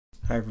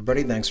Hi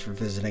everybody, thanks for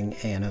visiting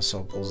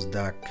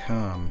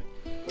a.s.opals.com.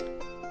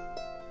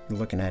 You're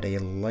looking at a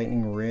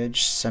Lightning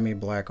Ridge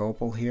semi-black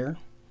opal here.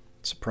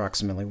 It's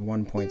approximately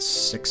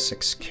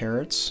 1.66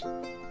 carats.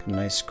 A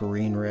nice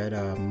green-red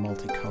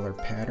multicolor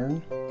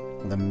pattern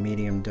with a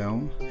medium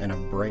dome and a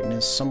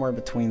brightness somewhere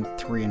between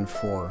 3 and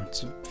 4.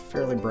 It's a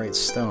fairly bright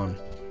stone.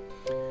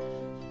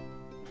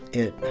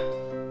 It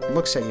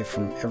looks at you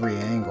from every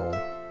angle.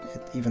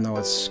 Even though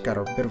it's got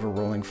a bit of a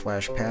rolling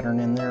flash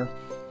pattern in there,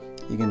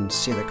 you can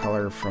see the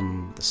color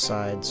from the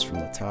sides, from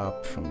the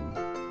top, from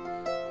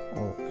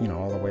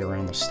all the way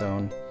around the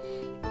stone.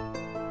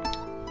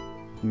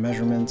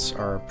 Measurements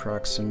are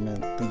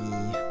approximately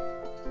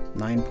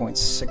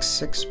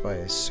 9.66 by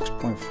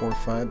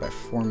 6.45 by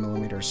 4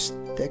 millimeters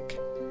thick,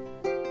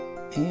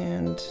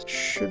 and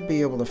should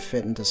be able to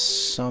fit into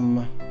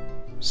some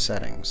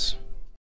settings.